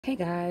Hey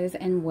guys,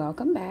 and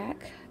welcome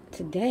back.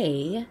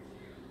 Today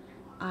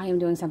I am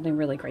doing something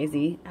really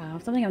crazy,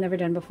 something I've never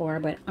done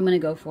before, but I'm gonna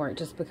go for it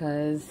just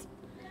because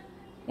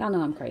y'all know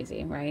I'm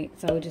crazy, right?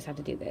 So we just have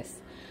to do this.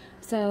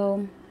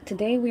 So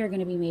today we are going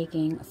to be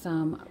making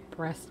some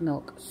breast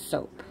milk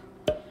soap,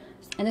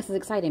 and this is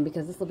exciting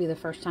because this will be the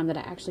first time that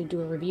I actually do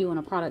a review on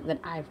a product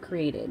that I've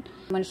created.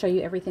 I'm going to show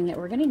you everything that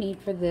we're going to need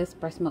for this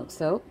breast milk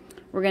soap.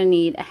 We're going to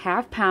need a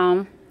 ½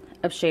 pound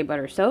of shea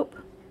butter soap.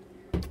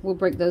 We'll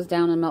break those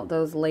down and melt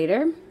those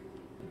later.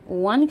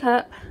 1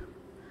 cup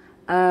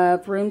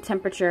of room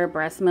temperature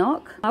breast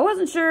milk. I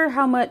wasn't sure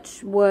how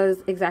much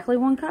was exactly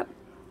 1 cup,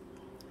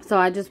 so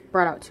I just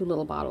brought out 2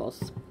 little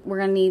bottles. We're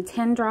gonna need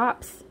 10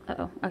 drops.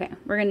 We're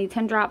gonna need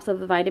 10 drops of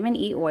the vitamin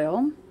E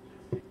oil,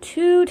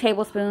 2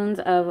 tablespoons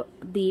of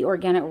the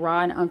organic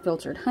raw and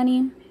unfiltered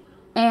honey,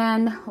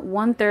 and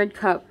 1/3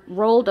 cup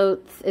rolled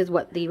oats is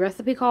what the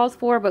recipe calls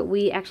for, but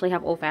we actually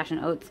have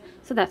old-fashioned oats,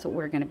 so that's what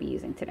we're gonna be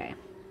using today.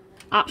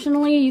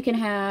 Optionally, you can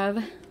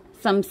have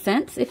some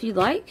scents if you'd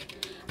like.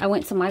 I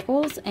went to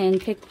Michael's and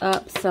picked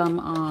up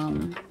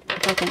some,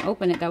 if I can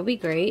open it, that would be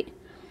great.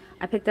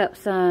 I picked up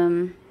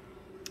some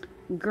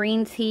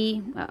green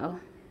tea.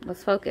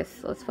 Let's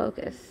focus.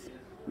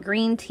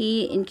 Green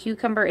tea and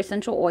cucumber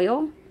essential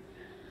oil.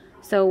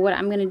 So what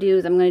I'm going to do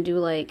is I'm going to do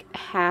like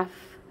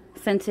half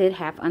scented,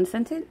 half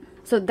unscented.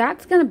 So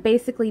that's going to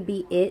basically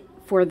be it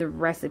for the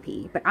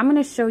recipe. But I'm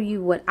going to show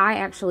you what I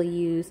actually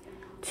use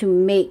to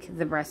make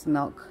the breast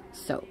milk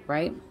soap,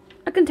 right?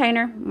 A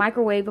container,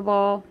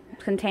 microwavable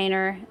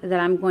container that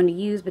I'm going to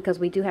use because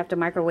we do have to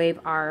microwave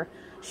our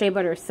shea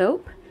butter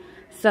soap.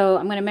 So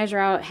I'm going to measure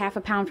out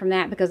 ½ pound from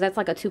that because that's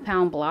like a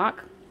 2-pound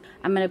block.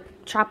 I'm going to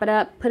chop it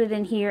up, put it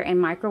in here and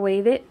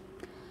microwave it.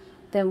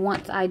 Then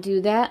once I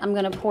do that, I'm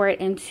going to pour it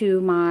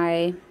into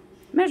my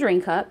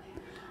measuring cup.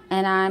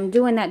 And I'm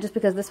doing that just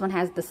because this one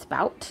has the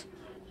spout.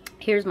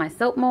 Here's my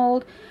soap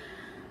mold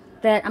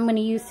that I'm going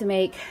to use to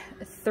make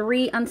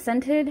 3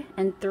 unscented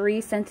and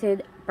 3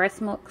 scented breast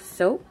milk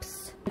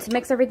soaps. To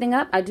mix everything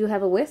up, I do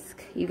have a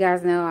whisk. You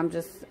guys know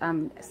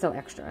I'm so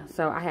extra,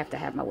 so I have to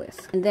have my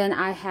whisk. And then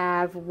I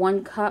have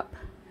 1 cup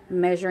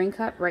measuring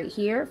cup right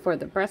here for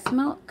the breast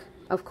milk.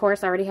 Of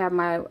course, I already have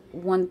my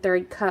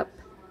 1/3 cup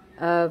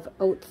of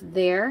oats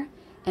there.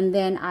 And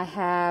then I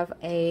have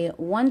a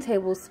 1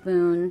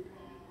 tablespoon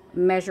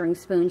measuring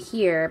spoon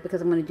here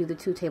because I'm going to do the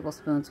 2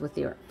 tablespoons for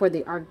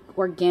the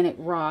organic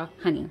raw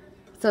honey.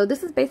 So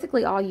this is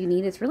basically all you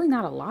need. It's really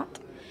not a lot,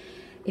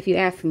 if you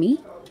ask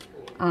me.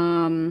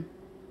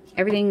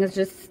 Everything is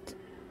just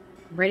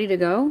ready to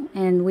go,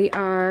 and we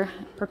are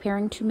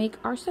preparing to make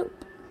our soap.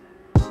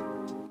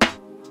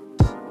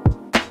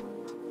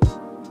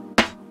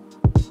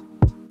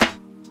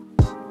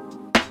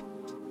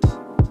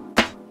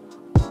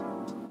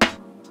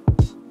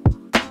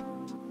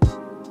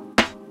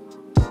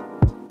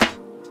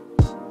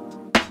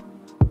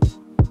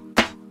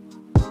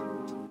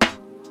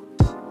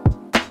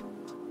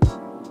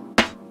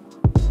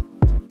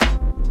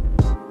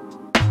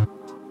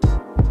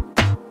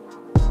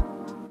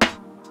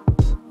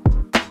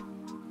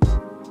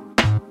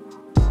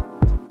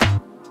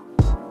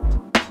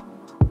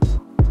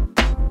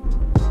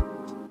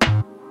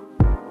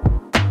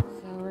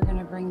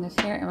 This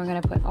here, and we're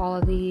going to put all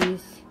of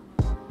these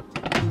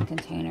in the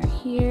container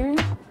here.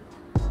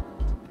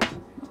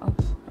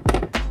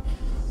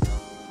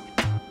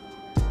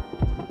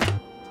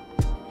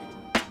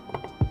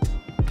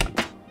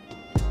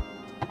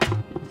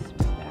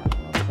 Spread it out a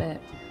little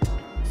bit.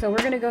 So we're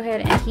going to go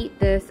ahead and heat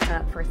this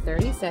up for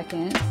 30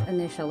 seconds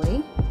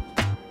initially,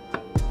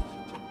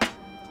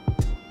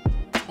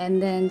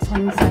 and then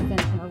 10-second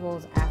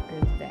intervals after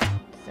that.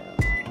 So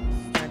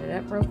start it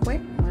up real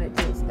quick, let it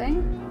do its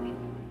thing.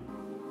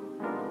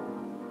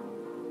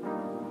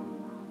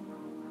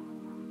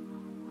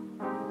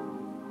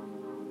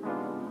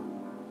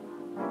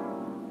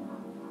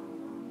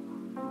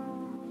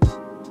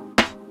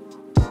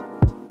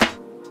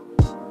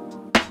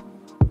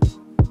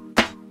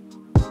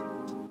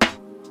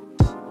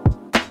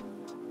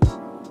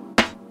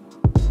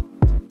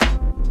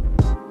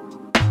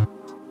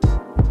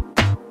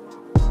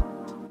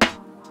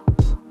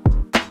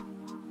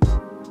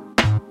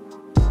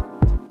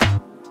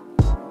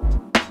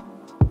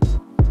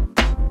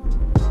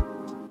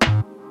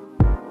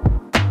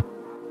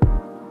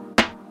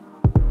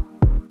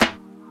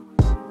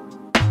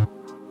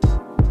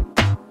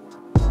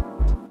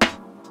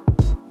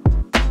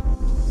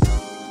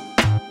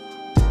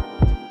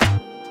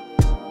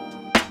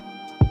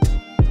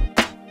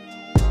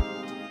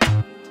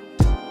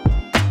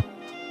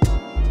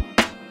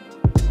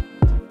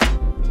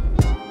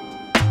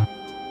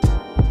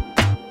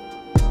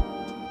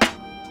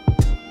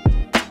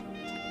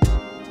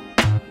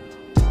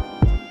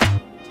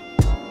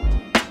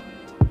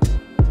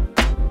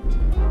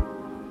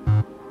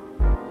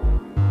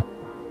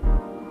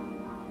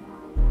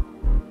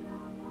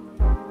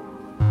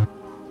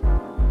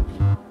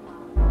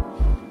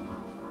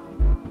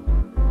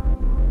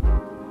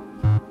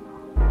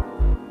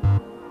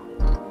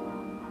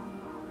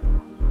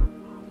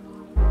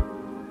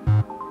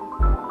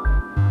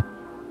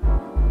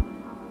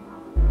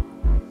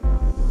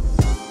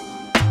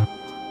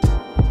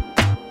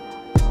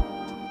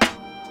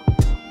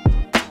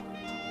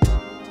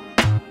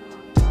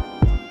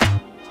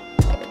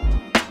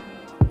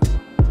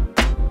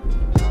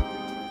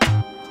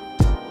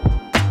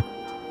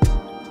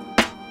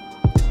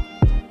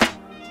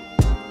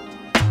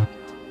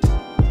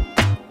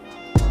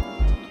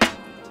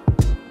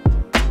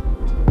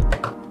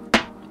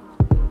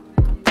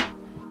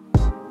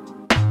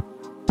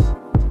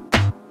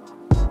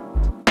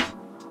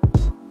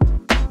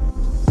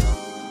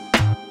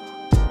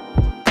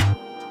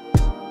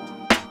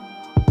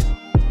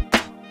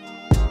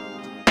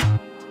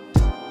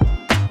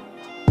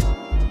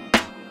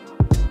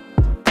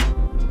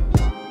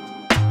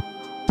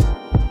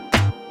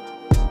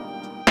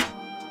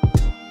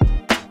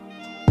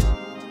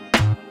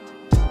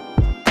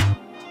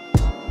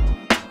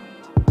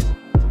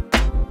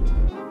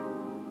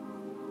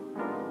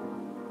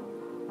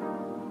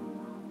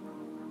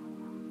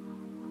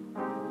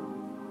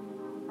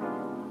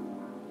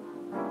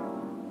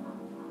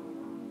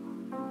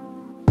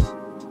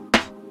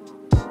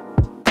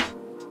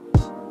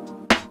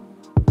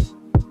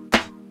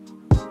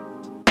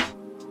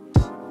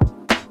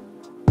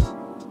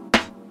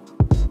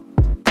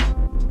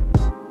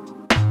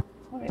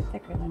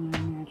 thicker than I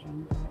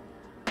imagined.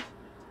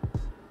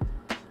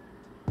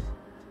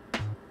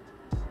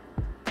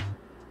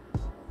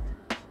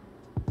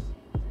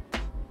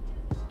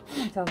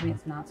 Someone tells me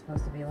it's not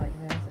supposed to be like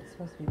this. It's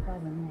supposed to be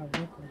probably more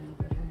liquidy,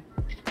 but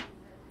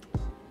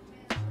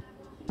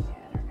yeah,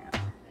 I don't know.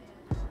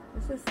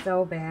 This is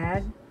so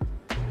bad.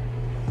 It's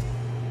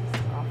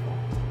awful.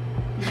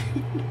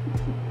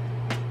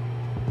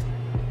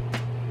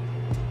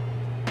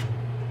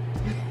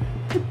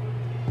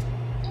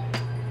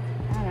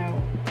 I don't know.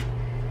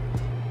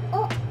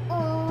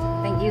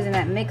 I think using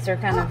that mixer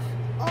kind of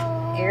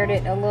aired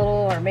it a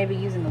little, or maybe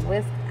using the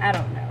whisk. I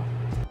don't know.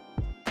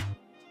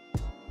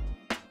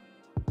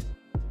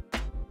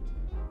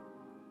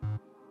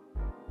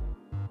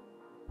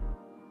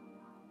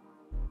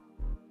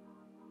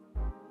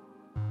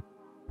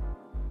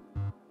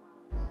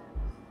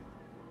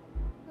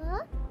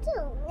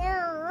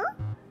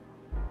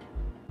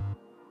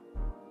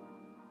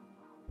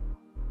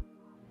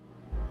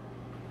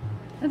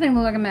 That thing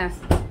looks like a mess.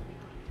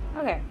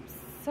 Okay,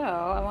 so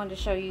I wanted to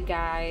show you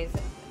guys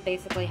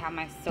basically how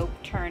my soap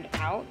turned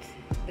out.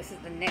 This is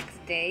the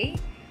next day.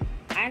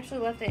 I actually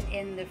left it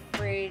in the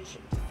fridge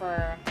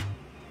for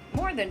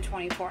more than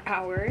 24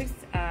 hours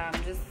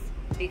just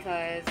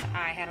because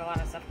I had a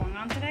lot of stuff going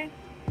on today.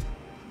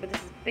 But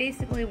this is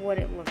basically what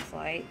it looks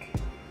like.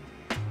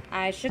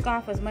 I shook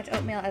off as much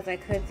oatmeal as I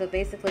could, so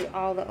basically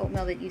all the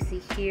oatmeal that you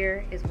see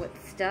here is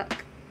what's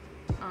stuck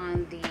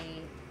on the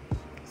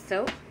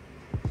soap.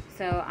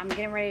 So I'm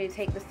getting ready to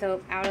take the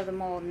soap out of the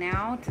mold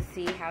now to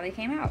see how they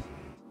came out.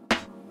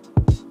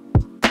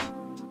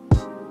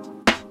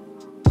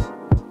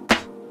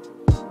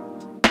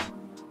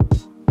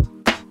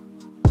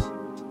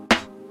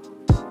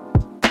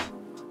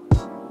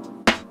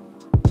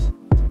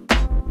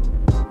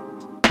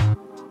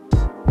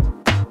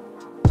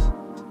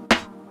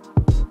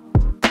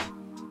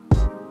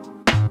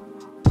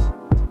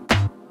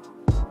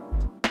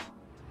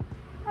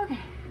 Okay,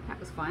 that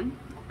was fun.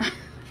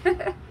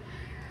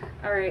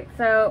 Alright,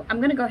 so I'm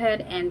going to go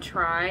ahead and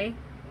try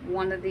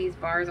one of these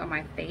bars on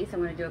my face.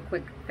 I'm going to do a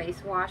quick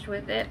face wash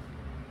with it,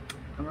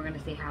 and we're going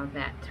to see how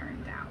that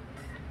turns out.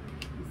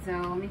 So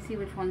let me see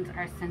which ones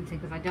are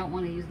scented, because I don't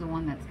want to use the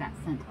one that's got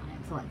scent on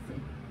it. So let's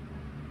see.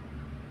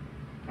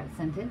 Got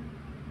scented,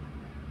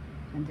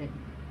 scented,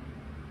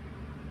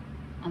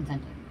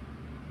 unscented.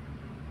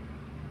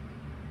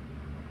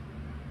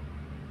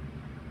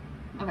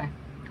 Okay,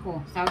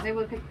 cool. So I was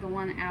able to pick the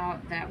one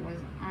out that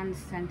was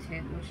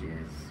unscented, which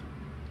is,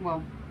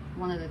 well,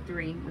 one of the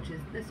three, which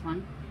is this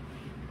one.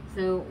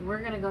 So we're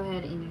gonna go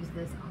ahead and use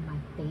this on my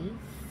face.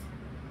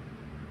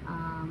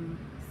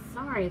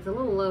 Sorry, it's a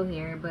little low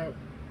here, but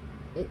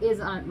it is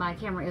on, my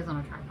camera is on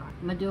a tripod.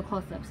 I'm gonna do a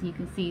close-up so you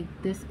can see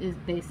this is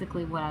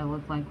basically what I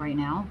look like right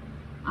now.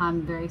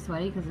 I'm very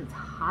sweaty because it's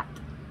hot,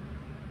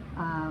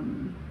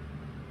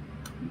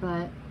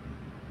 but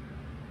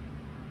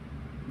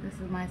this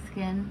is my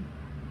skin.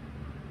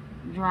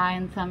 Dry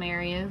in some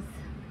areas,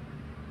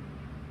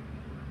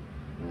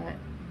 but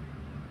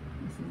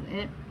this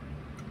is it.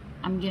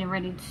 I'm getting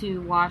ready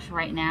to wash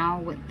right now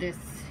with this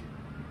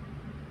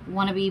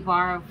wannabe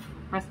bar of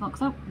breast milk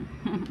soap.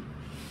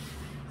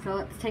 So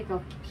let's take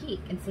a peek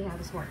and see how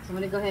this works. I'm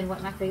going to go ahead and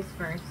wet my face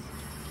first.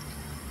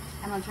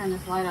 I'm going to turn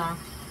this light off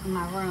in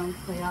my room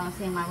so y'all don't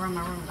see in my room.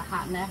 My room is a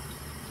hot mess.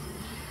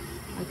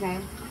 Okay?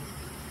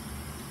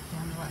 So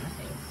I'm going to wet my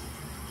face.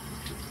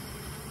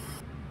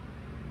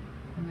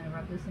 I'm going to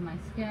rub this in my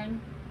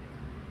skin.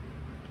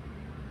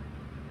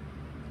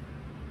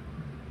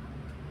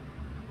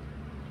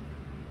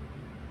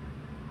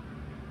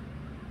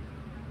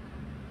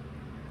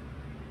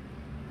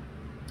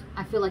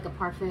 I feel like a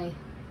parfait.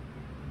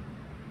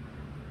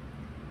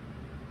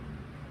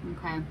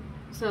 Okay,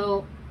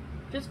 so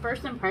just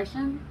first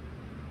impression,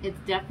 it's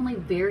definitely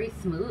very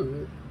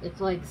smooth. It's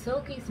like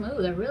silky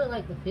smooth. I really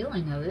like the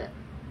feeling of it.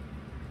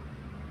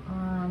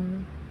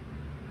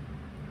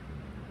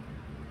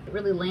 It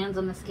really lands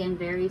on the skin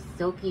very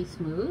silky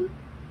smooth.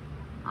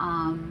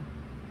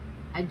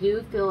 I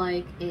do feel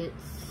like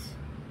it's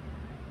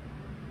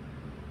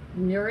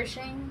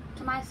nourishing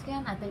to my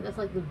skin. I think that's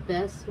like the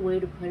best way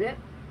to put it.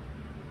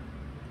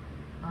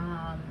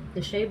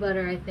 The shea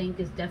butter, I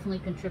think, is definitely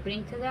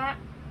contributing to that.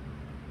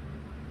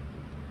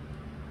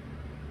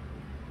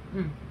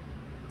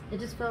 It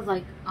just feels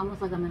like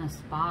almost like I'm in a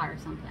spa or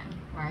something,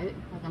 right?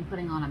 Like I'm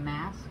putting on a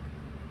mask.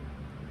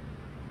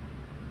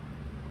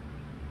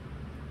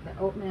 The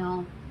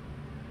oatmeal,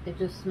 it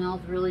just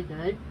smells really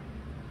good.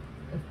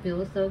 It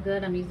feels so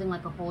good. I'm using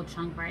like a whole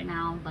chunk right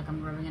now, like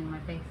I'm rubbing it in my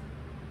face.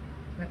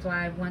 That's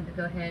why I wanted to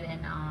go ahead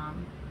and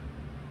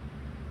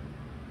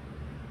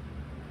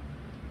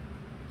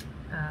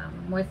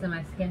moisten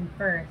my skin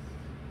first,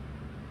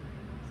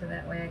 so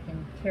that way I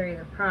can carry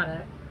the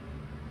product.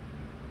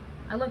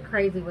 I look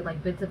crazy with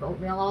like bits of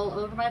oatmeal all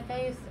over my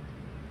face.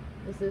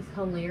 This is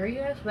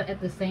hilarious, but at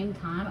the same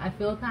time I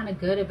feel kind of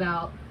good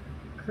about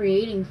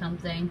creating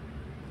something.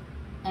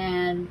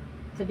 And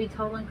to be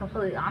totally and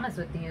completely honest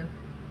with you,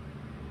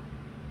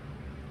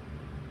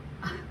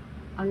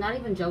 I'm not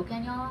even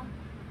joking, y'all.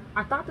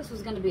 I thought this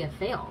was going to be a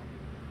fail.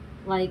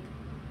 Like,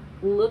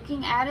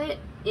 looking at it,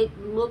 it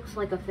looks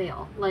like a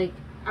fail. Like,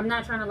 I'm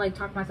not trying to like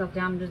talk myself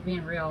down, I'm just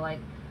being real. Like,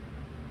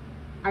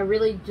 I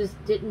really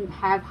just didn't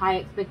have high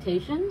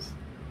expectations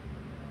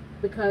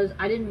because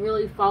I didn't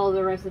really follow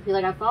the recipe.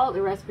 Like, I followed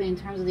the recipe in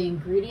terms of the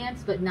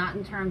ingredients, but not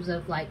in terms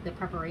of like the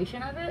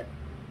preparation of it.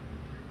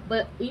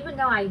 But even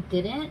though I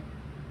didn't,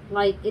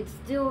 like, it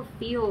still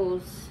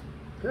feels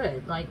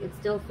good. Like, it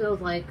still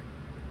feels like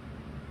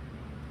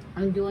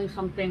I'm doing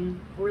something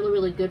really,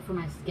 really good for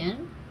my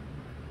skin.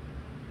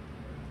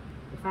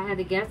 If I had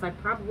to guess, I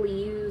probably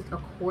used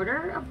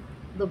 1/4 of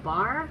the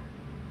bar,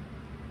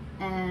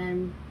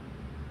 and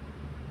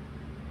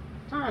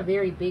it's not a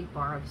very big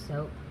bar of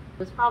soap.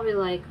 It's probably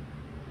like,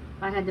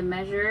 if I had to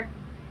measure,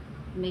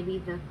 maybe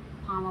the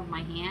palm of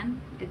my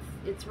hand.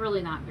 It's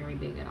really not very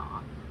big at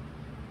all.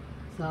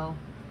 So,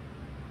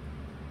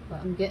 but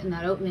I'm getting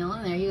that oatmeal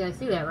in there. You guys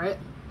see that, right?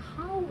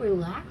 How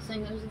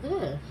relaxing is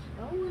this?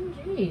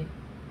 OMG.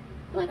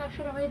 I feel like I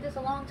should have made this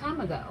a long time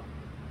ago.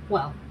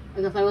 Well,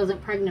 I guess I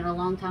wasn't pregnant a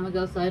long time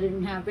ago, so I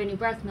didn't have any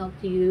breast milk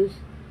to use.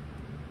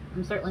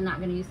 I'm certainly not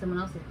going to use someone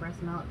else's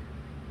breast milk.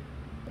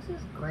 This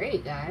is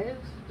great, guys.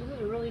 This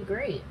is really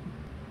great.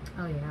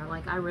 Oh yeah,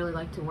 like, I really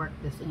like to work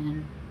this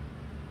in.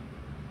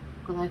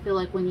 Because I feel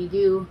like when you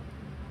do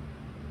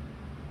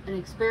an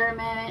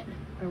experiment,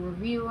 a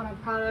review on a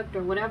product,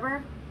 or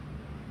whatever,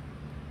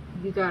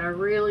 you gotta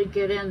really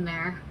get in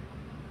there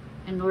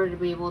in order to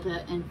be able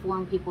to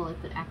inform people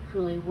if it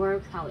actually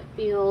works, how it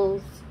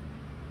feels,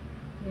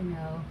 you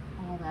know,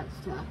 all that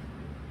stuff.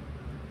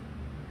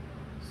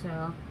 So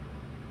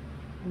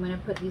I'm gonna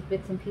put these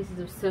bits and pieces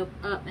of soap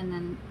up, and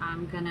then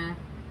I'm gonna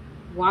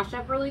wash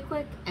up really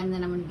quick, and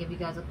then I'm gonna give you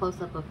guys a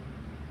close-up of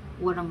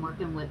what I'm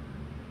working with.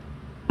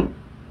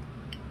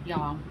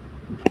 Y'all,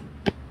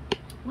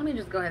 let me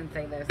just go ahead and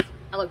say this.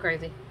 I look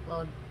crazy.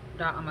 Little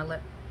dot on my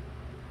lip.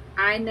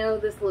 I know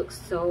this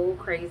looks so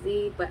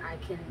crazy, but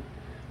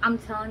I'm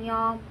telling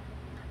y'all,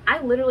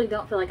 I literally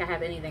don't feel like I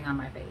have anything on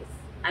my face.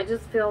 I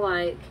just feel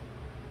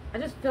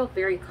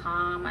very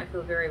calm. I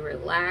feel very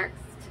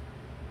relaxed.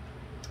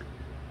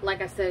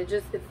 Like I said,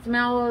 it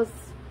smells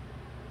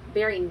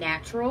very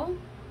natural,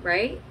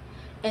 right?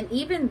 And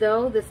even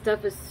though this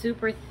stuff is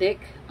super thick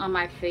on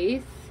my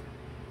face,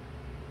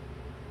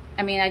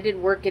 I mean, I did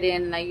work it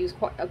in, and I used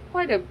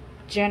quite a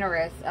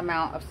generous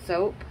amount of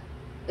soap.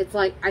 It's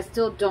like, I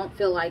still don't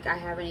feel like I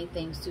have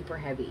anything super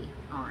heavy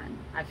on.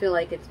 I feel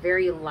like it's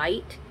very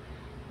light.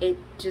 It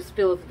just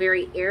feels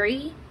very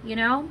airy, you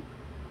know?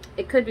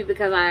 It could be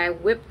because I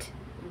whipped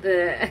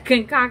the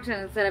concoction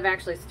instead of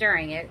actually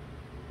stirring it.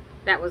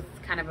 That was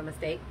kind of a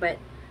mistake, but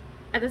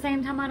at the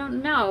same time, I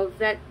don't know if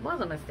that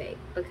was a mistake,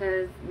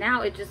 because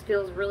now it just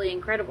feels really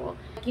incredible.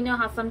 Like, you know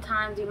how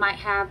sometimes you might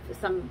have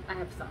I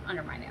have some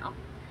under my nail.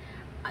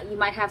 You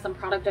might have some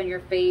product on your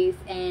face,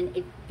 and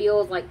it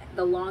feels like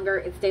the longer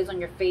it stays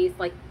on your face,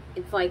 like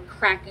it's like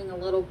cracking a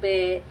little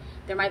bit.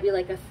 There might be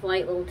like a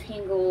slight little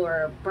tingle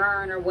or a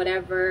burn or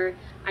whatever.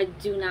 I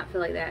do not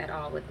feel like that at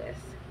all with this.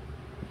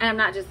 And I'm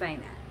not just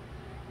saying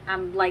that.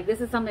 I'm like,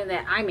 this is something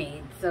that I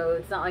made, so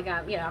it's not like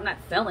I'm not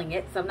selling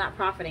it, so I'm not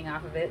profiting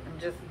off of it. I'm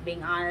just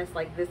being honest.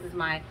 Like, this is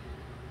my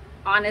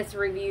honest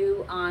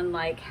review on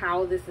like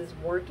how this is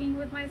working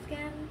with my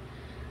skin.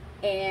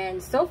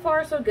 And so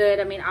far so good.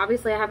 I mean,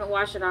 obviously I haven't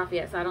washed it off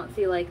yet, so I don't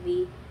see like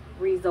the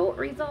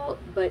result,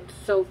 but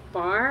so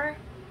far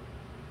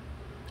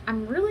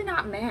I'm really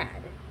not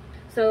mad.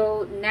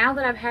 So now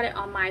that I've had it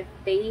on my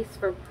face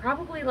for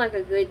probably like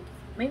a good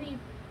maybe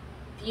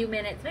few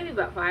minutes, maybe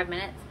about 5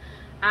 minutes,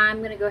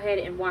 I'm gonna go ahead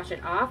and wash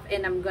it off,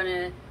 and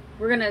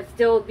we're gonna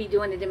still be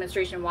doing the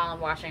demonstration while I'm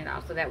washing it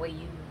off, so that way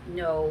you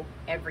know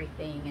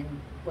everything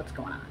and what's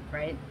going on,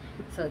 right?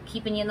 So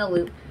keeping you in the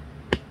loop.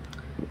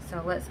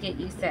 So let's get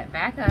you set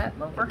back up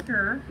over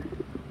here.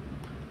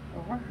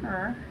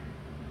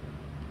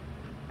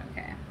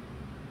 Okay.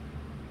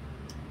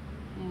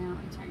 Now let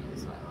me turn you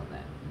this way a little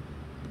bit.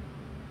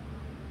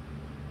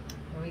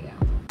 Here we go.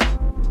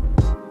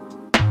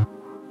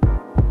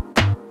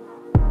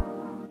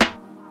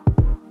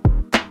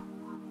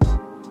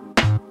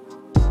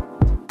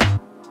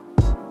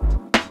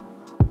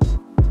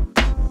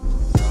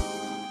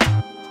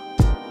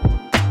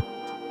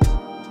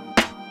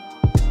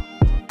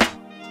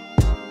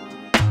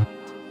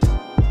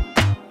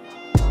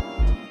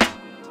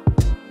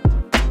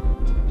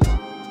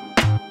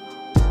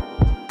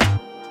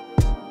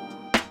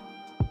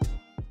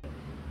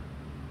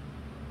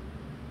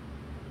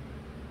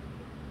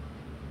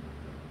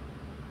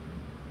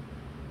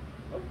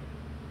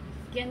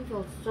 Skin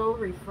feels so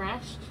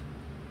refreshed.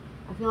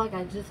 I feel like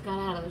I just got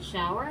out of the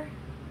shower.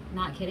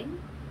 Not kidding.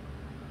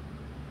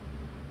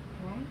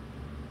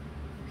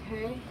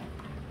 Okay.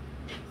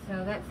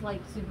 So that's like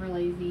super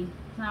lazy.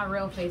 It's not a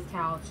real face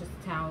towel, it's just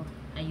a towel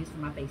I use for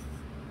my face.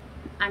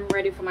 I'm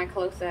ready for my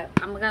close-up.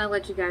 I'm gonna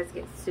let you guys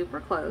get super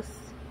close,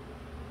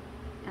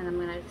 and I'm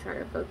gonna try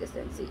to focus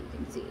in so you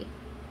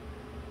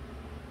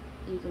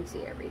can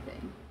see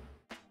everything.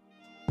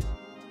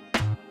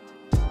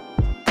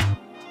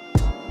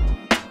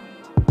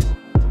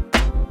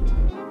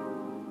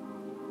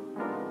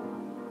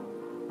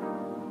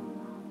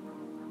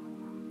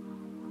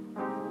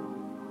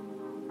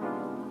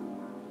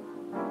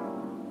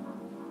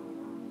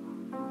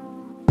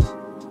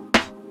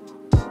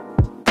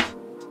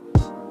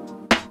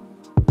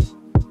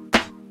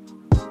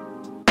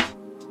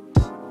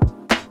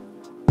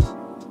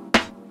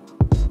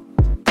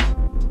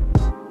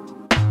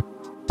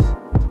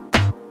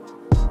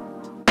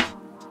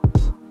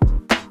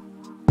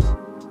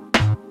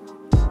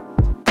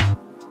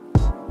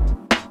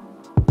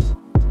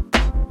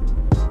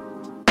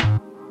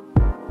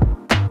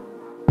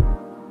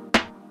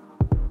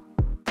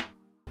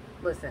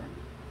 listen,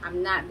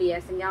 I'm not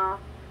BSing y'all.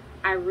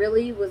 I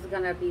really was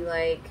gonna be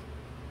like,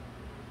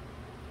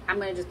 I'm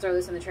gonna just throw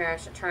this in the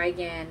trash, try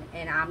again,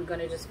 and I'm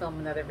gonna just film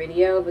another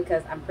video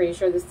because I'm pretty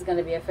sure this is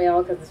gonna be a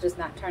fail because it's just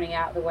not turning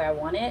out the way I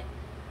want it.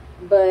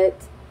 But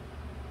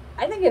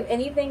I think if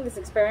anything, this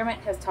experiment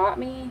has taught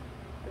me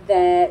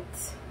that,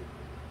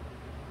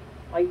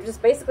 like,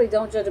 just basically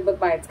don't judge a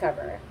book by its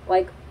cover.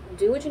 Like,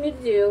 do what you need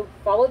to do,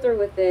 follow through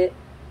with it,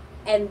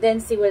 and then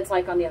see what it's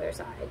like on the other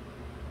side.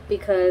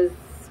 Because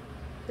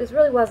this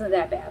really wasn't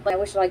that bad. Like, I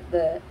wish, like,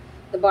 the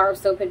bar of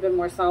soap had been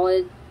more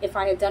solid. If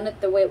I had done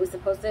it the way it was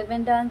supposed to have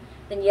been done,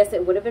 then yes,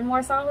 it would have been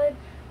more solid.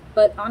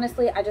 But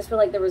honestly, I just feel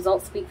like the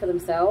results speak for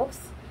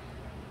themselves.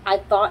 I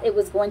thought it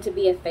was going to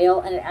be a fail,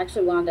 and it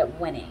actually wound up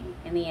winning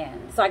in the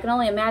end. So I can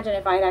only imagine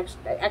if I had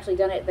actually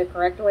done it the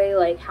correct way,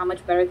 like how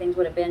much better things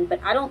would have been. But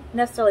I don't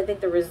necessarily think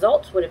the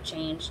results would have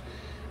changed.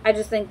 I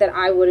just think that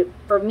I would,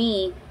 for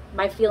me,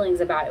 my feelings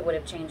about it would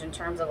have changed in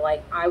terms of,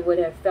 like, I would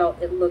have felt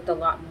it looked a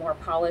lot more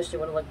polished. It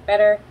would have looked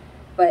better.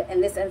 But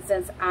in this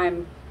instance,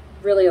 I'm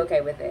really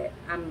okay with it.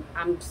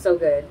 I'm so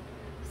good.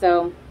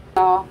 So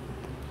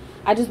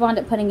I just wound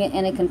up putting it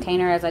in a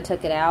container as I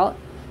took it out.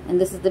 And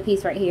this is the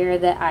piece right here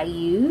that I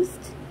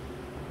used.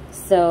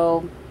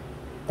 So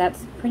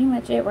that's pretty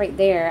much it right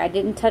there. I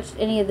didn't touch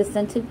any of the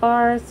scented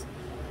bars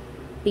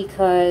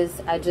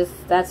because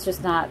that's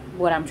just not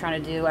what I'm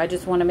trying to do. I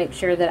just want to make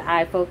sure that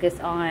I focus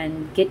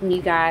on getting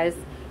you guys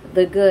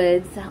the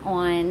goods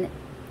on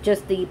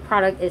just the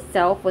product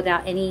itself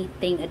without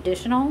anything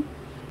additional.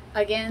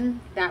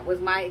 Again, that was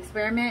my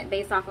experiment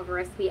based off of a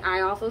recipe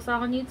I also saw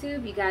on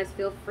YouTube. You guys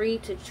feel free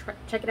to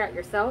check it out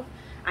yourself.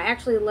 I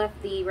actually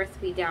left the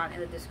recipe down in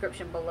the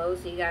description below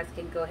so you guys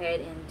can go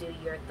ahead and do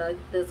your thug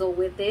thizzle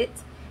with it.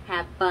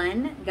 Have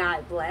fun.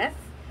 God bless.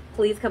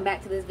 Please come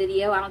back to this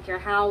video. I don't care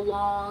how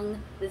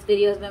long this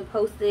video has been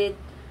posted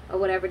or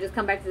whatever. Just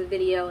come back to the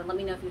video and let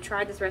me know if you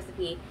tried this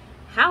recipe,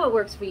 how it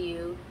works for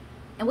you,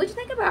 and what you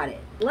think about it.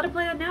 Let a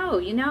player know,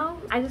 you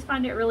know? I just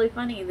find it really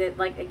funny that,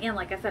 like, again,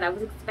 like I said, I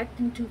was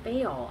expecting to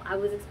fail. I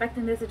was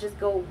expecting this to just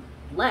go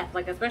left.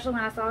 Like, especially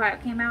when I saw how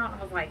it came out,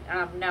 I was like,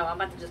 no, I'm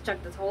about to just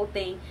chuck this whole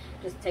thing,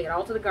 just take it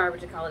all to the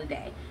garbage and call it a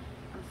day.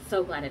 I'm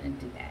so glad I didn't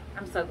do that.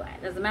 I'm so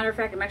glad. As a matter of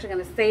fact, I'm actually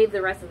going to save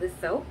the rest of this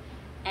soap,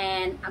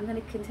 and I'm going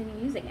to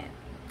continue using it.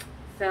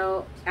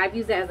 So, I've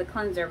used it as a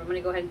cleanser, but I'm going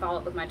to go ahead and follow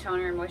up with my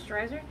toner and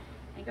moisturizer,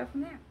 and go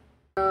from there.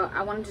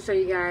 I wanted to show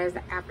you guys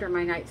after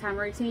my nighttime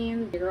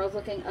routine. The girl's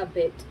looking a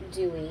bit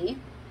dewy,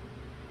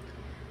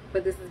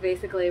 but this is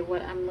basically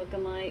what I'm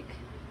looking like.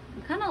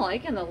 I'm kind of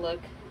liking the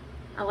look.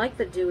 I like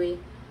the dewy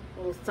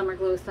little summer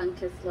glow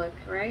sun-kissed look,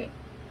 right?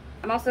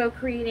 I'm also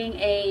creating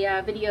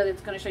a video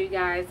that's going to show you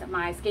guys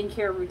my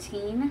skincare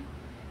routine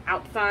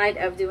outside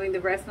of doing the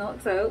breast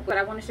milk soap. But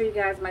I want to show you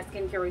guys my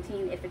skincare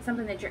routine. If it's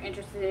something that you're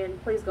interested in,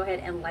 please go ahead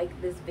and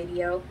like this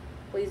video.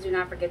 Please do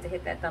not forget to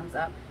hit that thumbs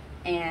up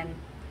and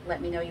let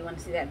me know you want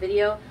to see that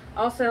video.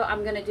 Also,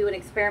 I'm going to do an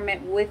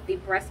experiment with the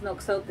breast milk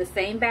soap, the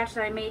same batch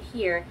that I made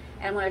here,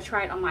 and I'm going to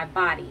try it on my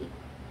body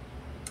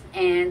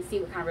and see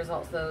what kind of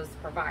results those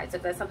provide. So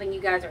if that's something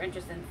you guys are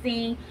interested in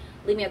seeing,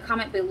 leave me a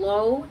comment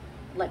below.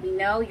 Let me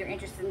know you're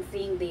interested in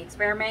seeing the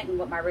experiment and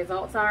what my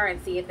results are,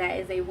 and see if that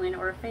is a win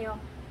or a fail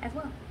as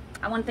well.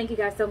 I want to thank you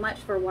guys so much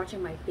for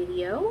watching my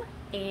video,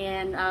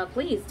 and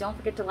please don't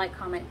forget to like,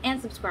 comment,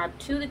 and subscribe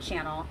to the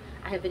channel.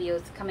 I have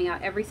videos coming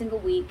out every single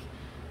week.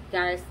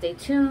 Guys, stay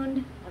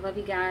tuned. I love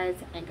you guys,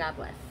 and God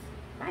bless.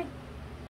 Bye.